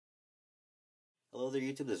Hello there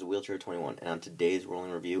YouTube, this is Wheelchair21, and on today's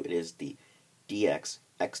rolling review it is the DX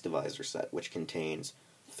X-Devizer Set, which contains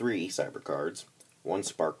 3 cyber cards, 1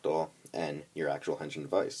 Spark Doll, and your actual Henshin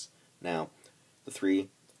device. Now, the 3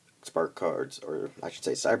 Spark cards, or I should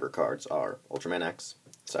say cyber cards, are Ultraman X,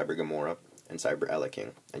 Cyber Gamora, and Cyber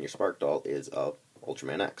King. And your Spark Doll is of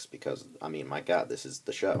Ultraman X, because, I mean, my god, this is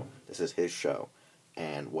the show. This is his show.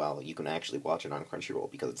 And, well, you can actually watch it on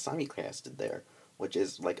Crunchyroll, because it's simulcasted there, which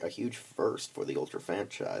is like a huge first for the Ultra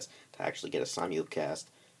franchise to actually get a simulcast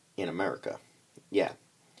in America. Yeah,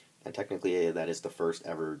 and technically that is the first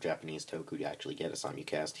ever Japanese toku to actually get a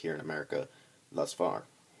simulcast here in America thus far.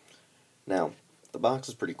 Now, the box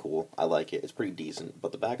is pretty cool. I like it. It's pretty decent,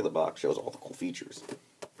 but the back of the box shows all the cool features.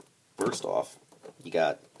 First off, you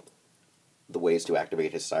got the ways to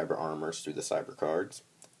activate his cyber armors through the cyber cards,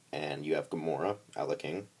 and you have Gamora,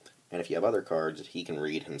 King, and if you have other cards, he can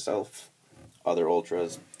read himself, other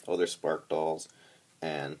Ultras, other Spark Dolls,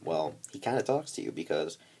 and, well, he kind of talks to you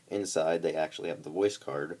because inside they actually have the voice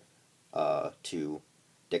card to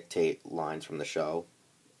dictate lines from the show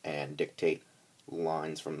and dictate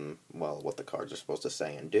lines from, well, what the cards are supposed to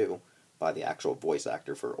say and do by the actual voice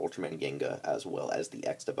actor for Ultraman Ginga as well as the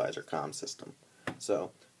X-Devizer comm system.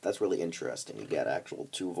 So, that's really interesting. You get actual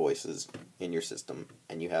 2 voices in your system,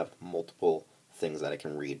 and you have multiple things that it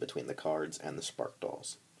can read between the cards and the Spark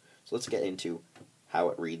Dolls. So let's get into how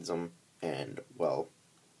it reads them and, well,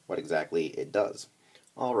 what exactly it does.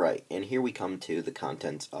 Alright, and here we come to the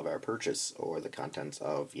contents of our purchase, or the contents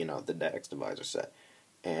of, the X-Devizer set.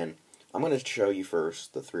 And I'm going to show you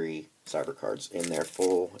first the 3 cyber cards in their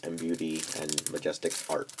full and beauty and majestic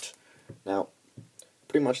art. Now,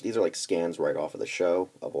 pretty much these are like scans right off of the show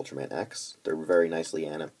of Ultraman X. They're very nicely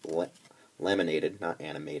laminated, not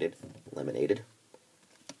animated, laminated.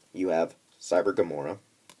 You have Cyber Gamora,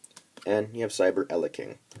 and you have Cyber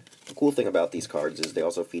King. The cool thing about these cards is they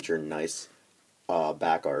also feature nice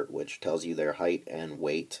back art, which tells you their height and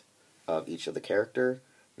weight of each of the character.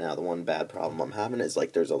 Now, the one bad problem I'm having is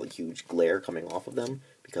like there's a huge glare coming off of them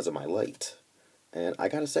because of my light. And I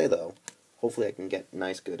gotta say though, hopefully I can get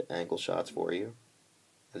nice good angle shots for you.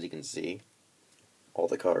 As you can see, all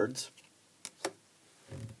the cards.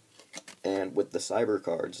 And with the cyber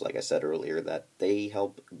cards, like I said earlier, that they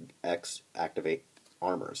help X activate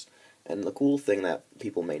armors. And the cool thing that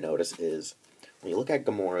people may notice is, when you look at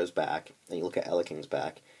Gamora's back, and you look at King's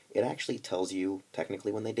back, it actually tells you,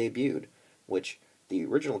 technically, when they debuted, which the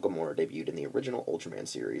original Gamora debuted in the original Ultraman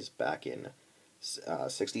series back in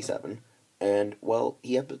 67, and, well,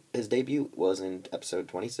 his debut was in episode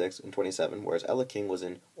 26 and 27, whereas King was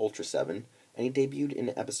in Ultra 7, and he debuted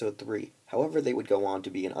in episode 3. However, they would go on to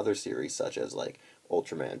be in other series, such as, like,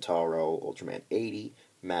 Ultraman Taro, Ultraman 80,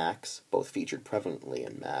 Max, both featured prevalently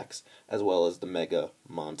in Max, as well as the Mega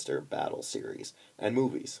Monster Battle series, and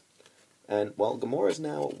movies. And, well, Gamora is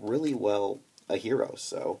now really, well, a hero,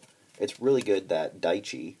 so it's really good that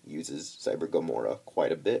Daichi uses Cyber Gamora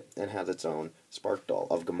quite a bit, and has its own Spark Doll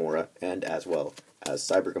of Gamora, and as well as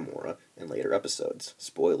Cyber Gamora in later episodes.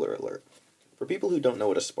 Spoiler alert. For people who don't know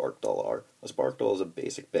what a Spark Doll are, a Spark Doll is a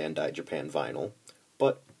basic Bandai Japan vinyl,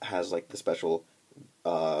 but has, like, the special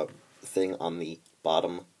thing on the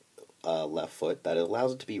bottom left foot that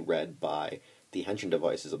allows it to be read by the Henshin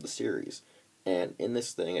devices of the series. And in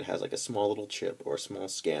this thing, it has like a small little chip or a small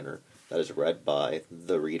scanner that is read by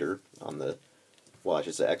the reader on the, well, I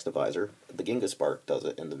should say X-Devizer. The Ginga Spark does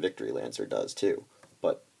it, and the Victory Lancer does too.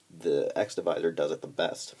 But the X-Devizer does it the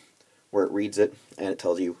best, where it reads it, and it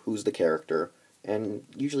tells you who's the character, and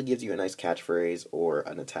usually gives you a nice catchphrase or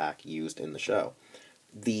an attack used in the show.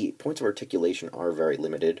 The points of articulation are very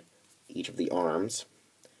limited, each of the arms,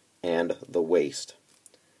 and the waist.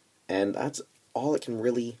 And that's all it can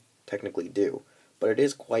really technically do. But it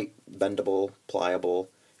is quite bendable, pliable,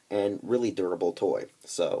 and really durable toy.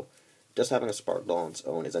 So, just having a Spark Doll on its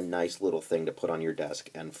own is a nice little thing to put on your desk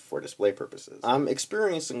and for display purposes. I'm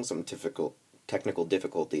experiencing some technical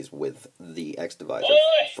difficulties with the X-Devizer.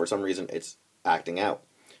 For some reason, it's acting out.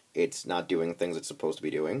 It's not doing things it's supposed to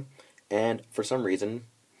be doing. And for some reason,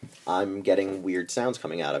 I'm getting weird sounds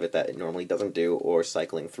coming out of it that it normally doesn't do, or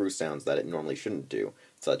cycling through sounds that it normally shouldn't do,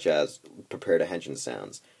 such as prepare to Henshin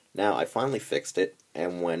sounds. Now, I finally fixed it,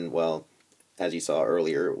 and when, well, as you saw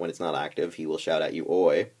earlier, when it's not active, he will shout at you,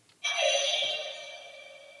 "Oi."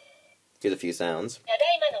 Here's a few sounds.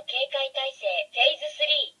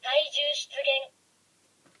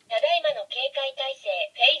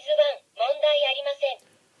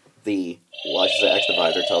 The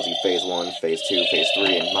X-Devizer tells you Phase 1, Phase 2, Phase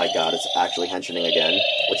 3, and my god, it's actually henshining again,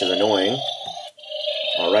 which is annoying.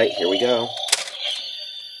 Alright, here we go.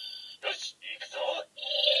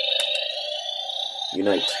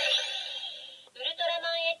 Unite. Ultraman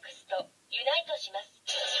X とユナイトします。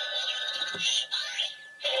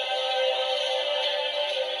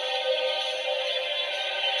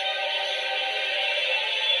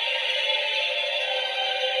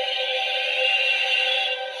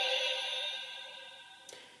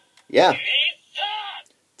Yeah,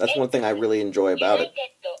 that's one thing I really enjoy about it,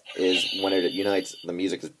 is when it unites, the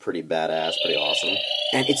music is pretty badass, pretty awesome.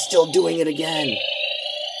 And it's still doing it again!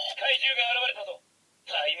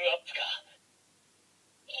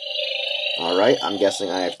 Alright, I'm guessing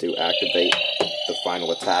I have to activate the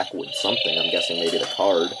final attack with something. I'm guessing maybe the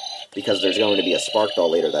card, because there's going to be a Spark Doll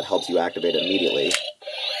later that helps you activate it immediately.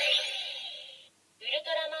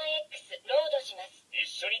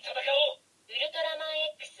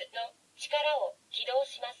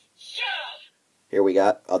 Here we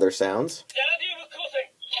got other sounds.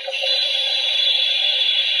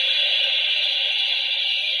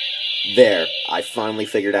 There, I finally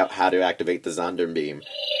figured out how to activate the Zonderbeam.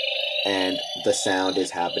 And the sound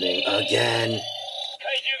is happening again.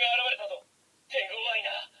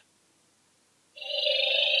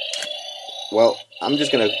 Well, I'm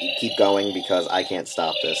just gonna keep going because I can't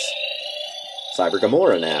stop this. Cyber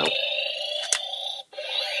Gamora now.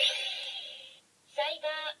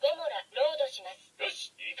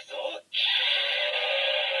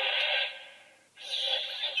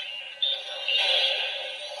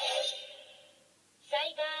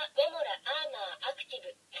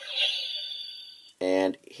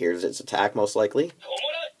 And here's its attack, most likely.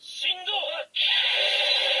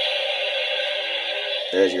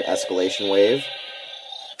 There's your escalation wave.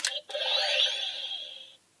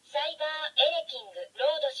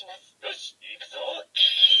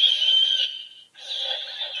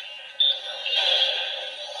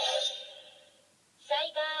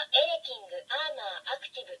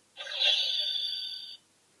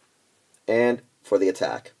 And for the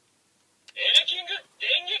attack.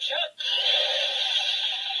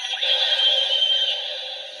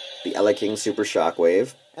 The King Super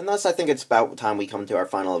Shockwave. And thus I think it's about time we come to our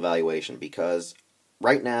final evaluation, because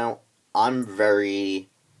right now I'm very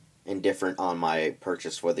indifferent on my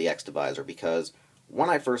purchase for the X-Devizer, because when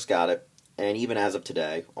I first got it, and even as of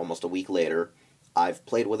today, almost a week later, I've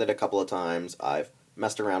played with it a couple of times, I've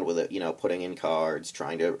messed around with it, you know, putting in cards,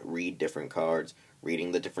 trying to read different cards,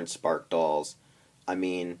 reading the different Spark Dolls. I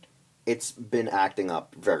mean, it's been acting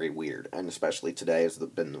up very weird, and especially today has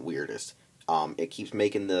been the weirdest. It keeps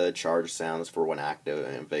making the charge sounds for when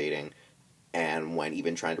activating, and when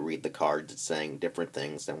even trying to read the cards, it's saying different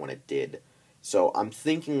things than when it did. So I'm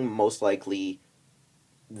thinking most likely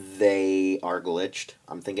they are glitched.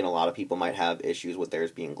 I'm thinking a lot of people might have issues with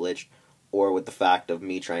theirs being glitched, or with the fact of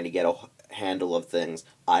me trying to get a handle of things,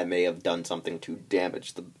 I may have done something to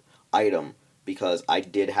damage the item, because I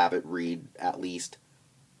did have it read at least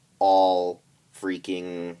all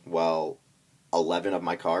freaking, well, 11 of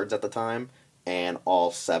my cards at the time, and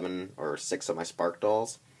all 7 or 6 of my Spark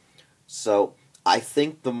Dolls. So I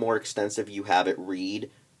think the more extensive you have it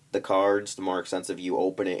read the cards, the more extensive you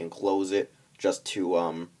open it and close it just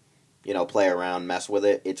to, you know, play around, mess with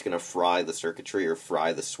it, it's going to fry the circuitry or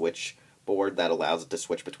fry the switch board that allows it to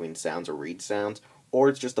switch between sounds or read sounds, or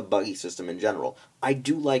it's just a buggy system in general. I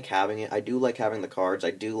do like having it. I do like having the cards.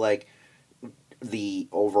 I do like the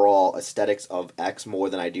overall aesthetics of X more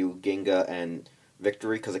than I do Ginga and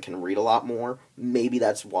Victory, because it can read a lot more. Maybe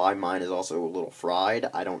that's why mine is also a little fried.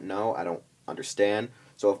 I don't know. I don't understand.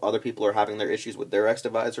 So if other people are having their issues with their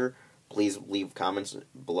X-Devizer, please leave comments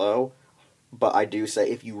below. But I do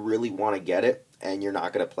say, if you really want to get it, and you're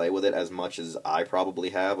not going to play with it as much as I probably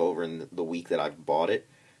have over in the week that I've bought it,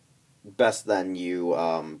 best then you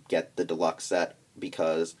get the deluxe set,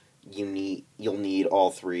 because you'll need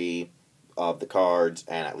all 3 of the cards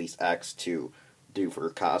and at least X to do for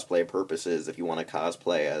cosplay purposes, if you want to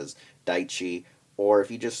cosplay as Daichi, or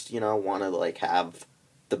if you just, you know, want to like have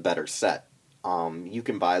the better set. You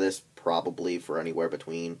can buy this probably for anywhere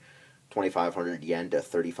between 2,500 yen to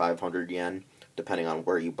 3,500 yen, depending on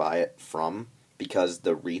where you buy it from, because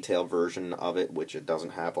the retail version of it, which it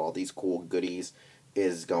doesn't have all these cool goodies,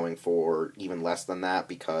 is going for even less than that,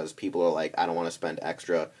 because people are like, I don't want to spend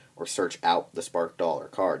extra or search out the Spark Doll or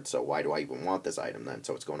card, so why do I even want this item then?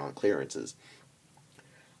 So it's going on clearances.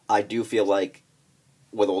 I do feel like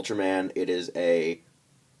with Ultraman, it is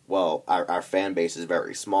well, our fan base is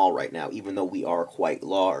very small right now, even though we are quite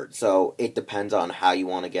large. So it depends on how you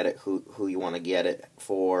want to get it, who you want to get it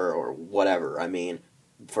for, or whatever. I mean,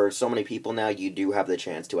 for so many people now, you do have the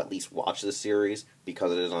chance to at least watch the series,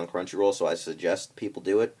 because it is on Crunchyroll, so I suggest people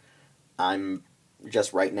do it. I'm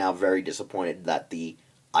just right now very disappointed that the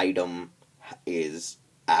item is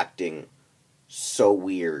acting so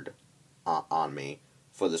weird on me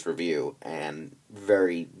for this review, and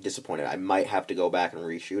very disappointed. I might have to go back and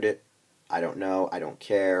reshoot it. I don't know. I don't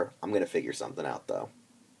care. I'm going to figure something out, though.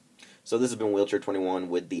 So this has been Wheelchair 21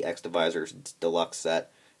 with the X-Devizer Deluxe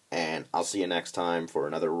Set, and I'll see you next time for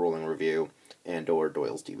another rolling review and or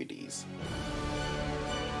Doyle's DVDs.